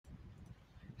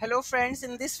Hello friends,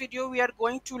 in this video we are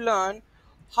going to learn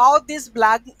how these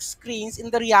black screens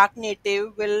in the React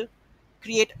Native will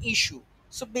create issue.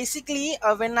 So basically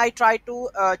when I try to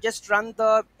just run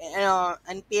the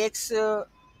NPX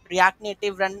React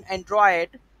Native run Android,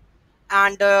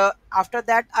 and after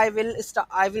that I will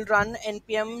run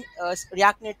npm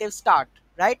react native start,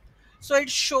 right? So it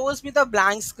shows me the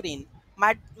blank screen.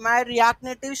 My react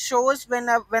native shows when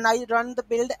I run the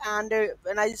build, and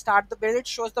when I start the build it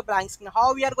shows the blank screen.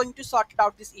 How we are going to sort it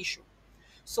out this issue?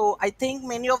 So I think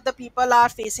many of the people are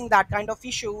facing that kind of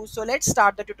issue, so let's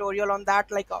start the tutorial on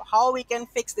that, like how we can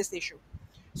fix this issue.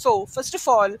 So first of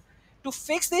all, to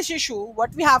fix this issue,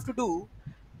 what we have to do,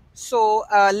 so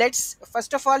let's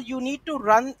first of all you need to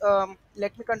run,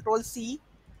 let me control C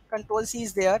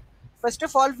is there. First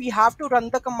of all we have to run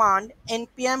the command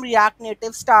npm react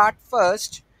native start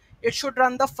first. It should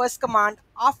run the first command.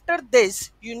 After this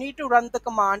you need to run the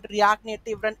command react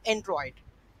native run android,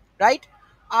 right?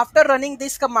 After running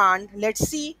this command, let's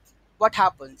see what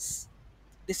happens.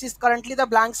 This is currently the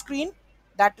blank screen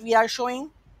that we are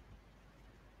showing.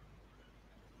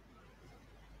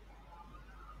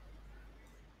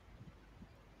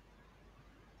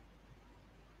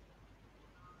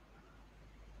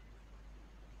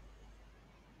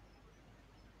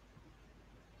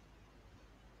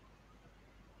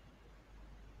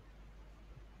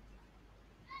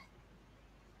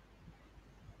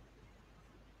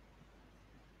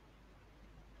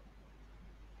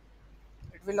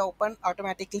 It will open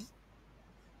automatically,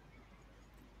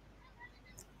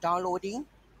 downloading,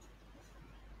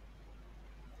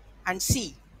 and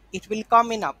see, it will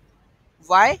come in up.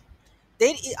 Why?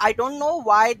 I don't know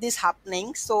why this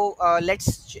happening. So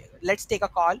let's take a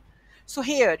call. So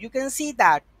here you can see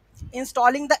that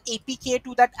installing the apk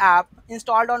to that app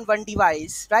installed on one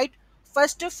device, right?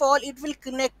 First of all it will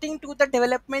connecting to the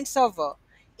development server.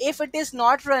 If it is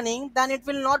not running, then it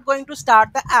will not going to start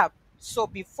the app. So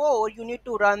before, you need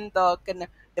to run the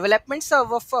development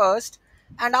server first,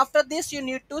 and after this you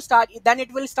need to start, then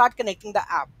it will start connecting the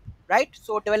app, right?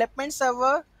 So development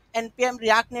server npm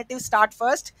react native start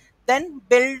first, then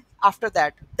build after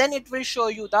that, then it will show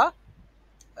you the,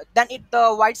 then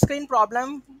the widescreen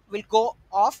problem will go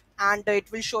off, and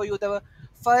it will show you the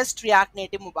first react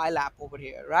native mobile app over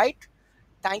here, right?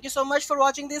 Thank you so much for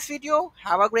watching this video.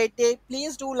 Have a great day.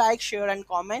 Please do like, share and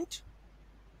comment.